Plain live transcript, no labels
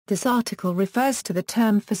This article refers to the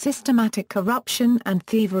term for systematic corruption and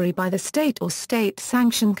thievery by the state or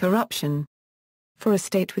state-sanctioned corruption. For a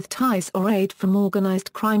state with ties or aid from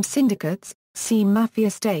organized crime syndicates, see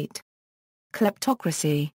Mafia state.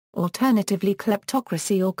 Kleptocracy, alternatively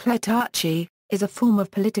kleptocracy or kleptarchy, is a form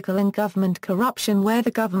of political and government corruption where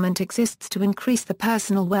the government exists to increase the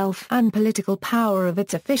personal wealth and political power of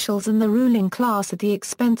its officials and the ruling class at the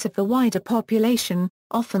expense of the wider population,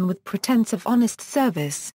 often with pretense of honest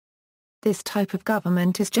service. This type of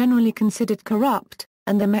government is generally considered corrupt,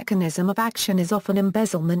 and the mechanism of action is often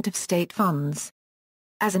embezzlement of state funds.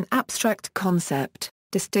 As an abstract concept,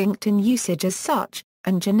 distinct in usage as such,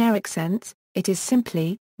 and generic sense, it is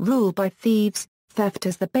simply, rule by thieves, theft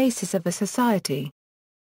as the basis of a society.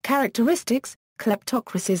 Characteristics: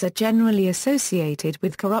 kleptocracies are generally associated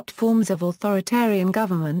with corrupt forms of authoritarian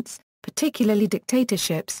governments, particularly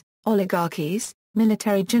dictatorships, oligarchies,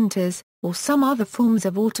 military juntas, or some other forms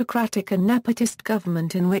of autocratic and nepotist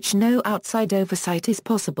government in which no outside oversight is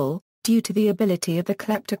possible, due to the ability of the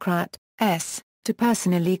kleptocrats to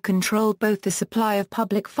personally control both the supply of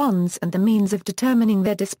public funds and the means of determining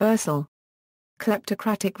their dispersal.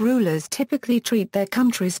 Kleptocratic rulers typically treat their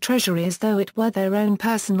country's treasury as though it were their own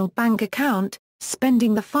personal bank account,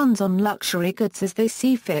 spending the funds on luxury goods as they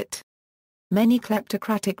see fit. Many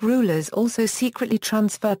kleptocratic rulers also secretly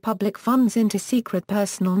transfer public funds into secret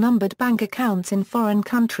personal numbered bank accounts in foreign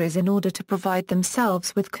countries in order to provide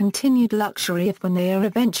themselves with continued luxury if when they are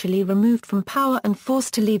eventually removed from power and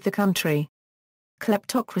forced to leave the country.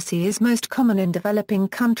 Kleptocracy is most common in developing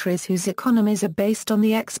countries whose economies are based on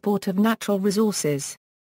the export of natural resources.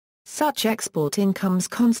 Such export incomes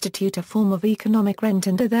constitute a form of economic rent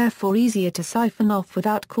and are therefore easier to siphon off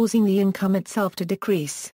without causing the income itself to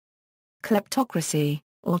decrease. Kleptocracy,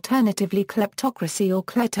 alternatively kleptocracy or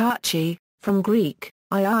kleptarchy, from Greek,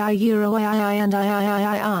 Euro and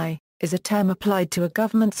III, is a term applied to a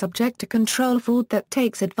government subject to control fraud that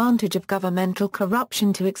takes advantage of governmental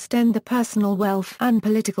corruption to extend the personal wealth and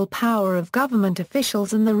political power of government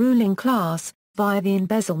officials and the ruling class, via the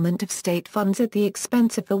embezzlement of state funds at the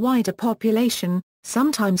expense of the wider population,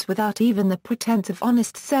 sometimes without even the pretense of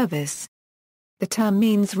honest service. The term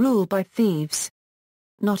means rule by thieves.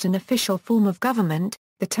 Not an official form of government,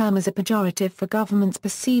 the term is a pejorative for governments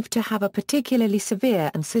perceived to have a particularly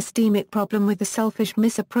severe and systemic problem with the selfish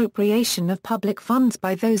misappropriation of public funds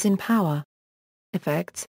by those in power.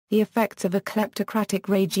 Effects: the effects of a kleptocratic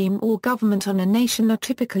regime or government on a nation are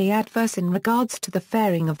typically adverse in regards to the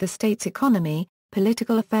faring of the state's economy,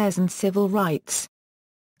 political affairs and civil rights.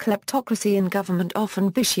 Kleptocracy in government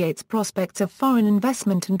often vitiates prospects of foreign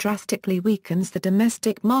investment and drastically weakens the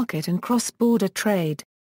domestic market and cross-border trade.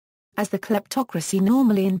 As the kleptocracy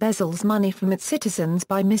normally embezzles money from its citizens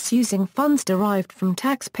by misusing funds derived from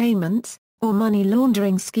tax payments, or money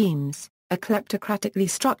laundering schemes, a kleptocratically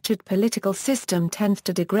structured political system tends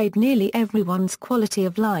to degrade nearly everyone's quality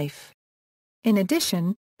of life. In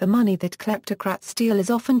addition, the money that kleptocrats steal is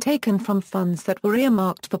often taken from funds that were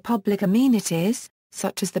earmarked for public amenities,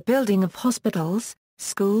 such as the building of hospitals,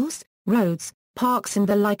 schools, roads, parks and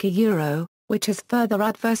the like Euro, which has further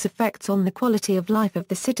adverse effects on the quality of life of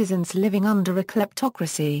the citizens living under a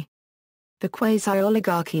kleptocracy. The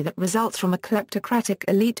quasi-oligarchy that results from a kleptocratic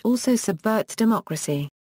elite also subverts democracy.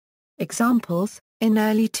 Examples: in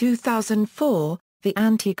early 2004, the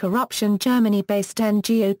anti-corruption Germany-based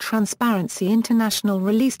NGO Transparency International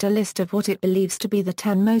released a list of what it believes to be the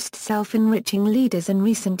 10 most self-enriching leaders in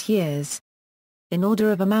recent years. In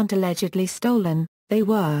order of amount allegedly stolen, they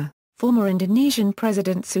were: former Indonesian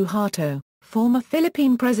President Suharto, former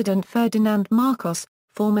Philippine President Ferdinand Marcos,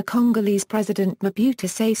 former Congolese President Mobutu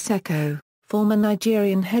Sese Seko, former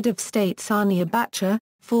Nigerian Head of State Sani Abacha,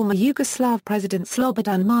 former Yugoslav President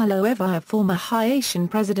Slobodan Milosevic, former Haitian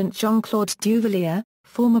President Jean-Claude Duvalier,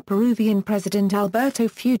 former Peruvian President Alberto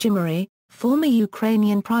Fujimori, former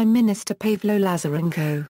Ukrainian Prime Minister Pavlo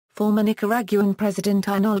Lazarenko, former Nicaraguan President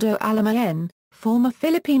Arnoldo Alamaen, former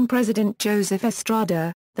Philippine President Joseph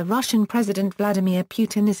Estrada. The Russian President Vladimir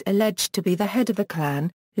Putin is alleged to be the head of the clan,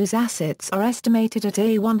 whose assets are estimated at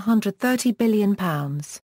 £130 billion.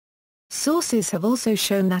 Sources have also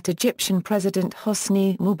shown that Egyptian President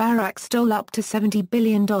Hosni Mubarak stole up to $70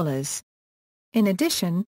 billion. In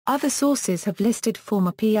addition, other sources have listed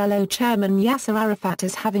former PLO chairman Yasser Arafat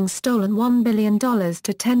as having stolen $1 billion to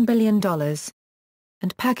 $10 billion.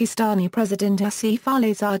 And Pakistani President Asif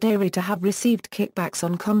Ali Zardari to have received kickbacks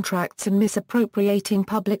on contracts and misappropriating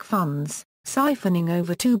public funds, siphoning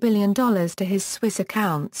over $2 billion to his Swiss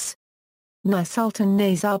accounts. Nursultan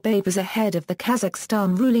Nazarbayev is a head of the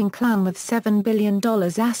Kazakhstan ruling clan with $7 billion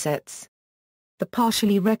assets. The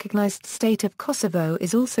partially recognized state of Kosovo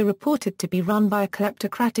is also reported to be run by a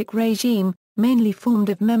kleptocratic regime, mainly formed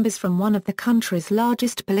of members from one of the country's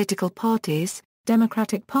largest political parties,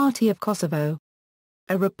 Democratic Party of Kosovo.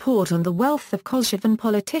 A report on the wealth of Kosovan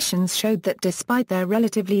politicians showed that despite their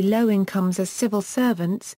relatively low incomes as civil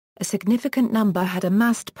servants, a significant number had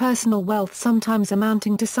amassed personal wealth, sometimes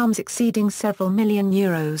amounting to sums exceeding several million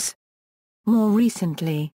euros. More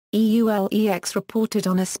recently, EULEX reported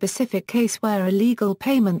on a specific case where illegal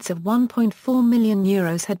payments of €1.4 million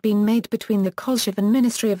had been made between the Kosovan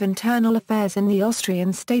Ministry of Internal Affairs and the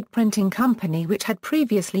Austrian state printing company, which had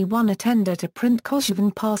previously won a tender to print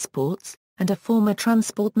Kosovan passports, and a former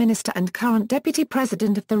transport minister and current deputy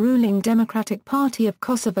president of the ruling Democratic Party of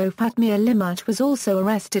Kosovo, Fatmir Limac, was also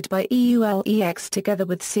arrested by EULEX together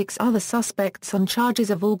with 6 other suspects on charges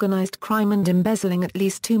of organized crime and embezzling at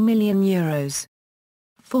least €2 million.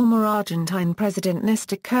 Former Argentine President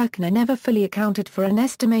Nestor Kirchner never fully accounted for an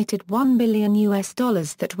estimated $1 billion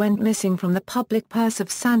that went missing from the public purse of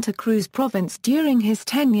Santa Cruz province during his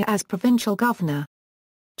tenure as provincial governor.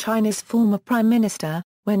 China's former Prime Minister,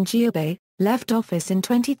 Wen Jiabei, left office in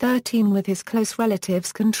 2013 with his close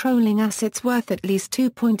relatives controlling assets worth at least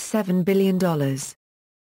 $2.7 billion.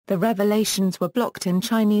 The revelations were blocked in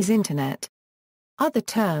Chinese internet. Other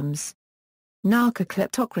terms.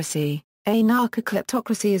 Narco-kleptocracy. A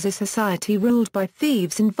narco-kleptocracy is a society ruled by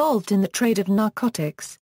thieves involved in the trade of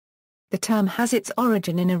narcotics. The term has its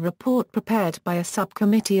origin in a report prepared by a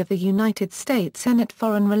subcommittee of the United States Senate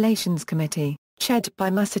Foreign Relations Committee, chaired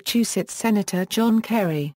by Massachusetts Senator John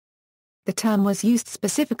Kerry. The term was used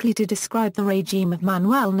specifically to describe the regime of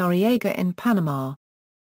Manuel Noriega in Panama.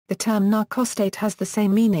 The term narcostate has the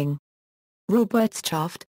same meaning.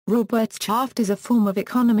 Raubwirtschaft. Raubwirtschaft is a form of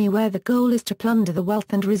economy where the goal is to plunder the wealth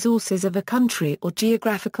and resources of a country or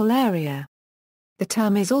geographical area. The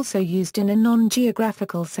term is also used in a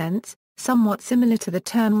non-geographical sense, somewhat similar to the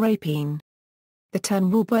term rapine. The term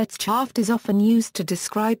Raubwirtschaft is often used to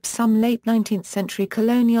describe some late 19th century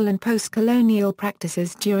colonial and post-colonial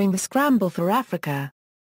practices during the scramble for Africa.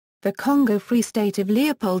 The Congo Free State of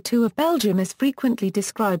Leopold II of Belgium is frequently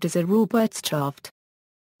described as a Raubwirtschaft.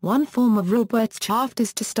 One form of Raubwirtschaft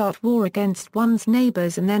is to start war against one's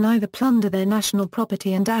neighbors and then either plunder their national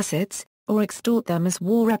property and assets, or extort them as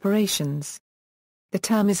war reparations. The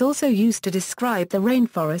term is also used to describe the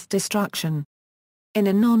rainforest destruction. In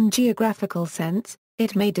a non-geographical sense,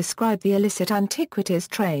 it may describe the illicit antiquities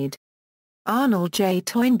trade. Arnold J.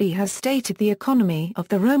 Toynbee has stated the economy of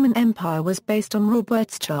the Roman Empire was based on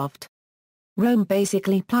Raubwirtschaft. Rome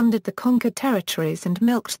basically plundered the conquered territories and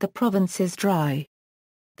milked the provinces dry.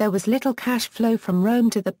 There was little cash flow from Rome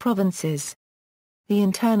to the provinces. The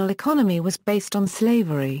internal economy was based on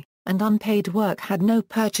slavery, and unpaid work had no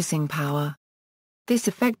purchasing power. This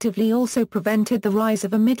effectively also prevented the rise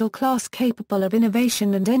of a middle class capable of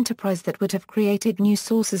innovation and enterprise that would have created new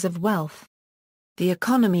sources of wealth. The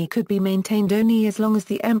economy could be maintained only as long as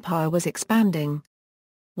the empire was expanding.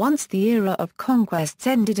 Once the era of conquests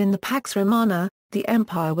ended in the Pax Romana, the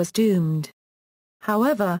empire was doomed.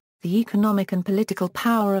 However, the economic and political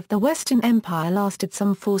power of the Western Empire lasted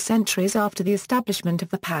some 4 centuries after the establishment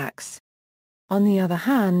of the Pax. On the other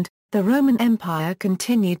hand, the Roman Empire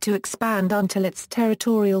continued to expand until its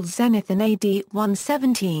territorial zenith in AD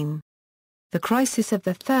 117. The crisis of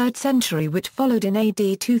the 3rd century which followed in AD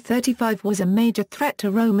 235 was a major threat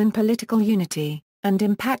to Roman political unity, and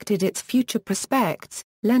impacted its future prospects,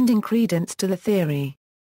 lending credence to the theory.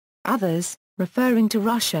 Others, referring to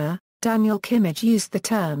Russia, Daniel Kimmage used the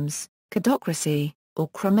terms, kleptocracy, or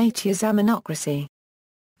krematiazaminocracy.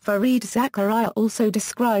 Fareed Zakaria also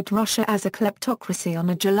described Russia as a kleptocracy on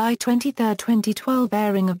a July 23, 2012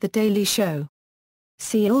 airing of The Daily Show.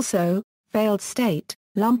 See also, failed state,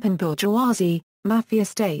 lumpenbourgeoisie, mafia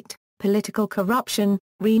state, political corruption,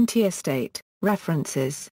 rentier state.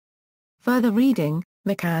 References. Further reading,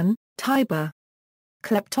 McCann, Tiber.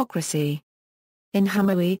 Kleptocracy. In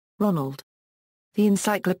Hamowy, Ronald. The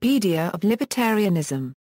Encyclopedia of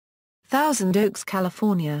Libertarianism. Thousand Oaks,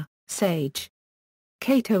 California, Sage.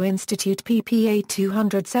 Cato Institute PPA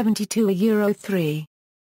 272/3.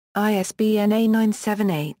 ISBN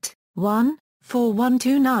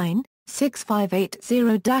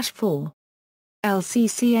A978-1-4129-6580-4.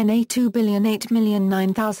 LCCN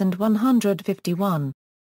A208009151.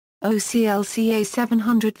 OCLCA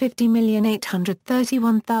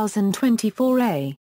 750831024A.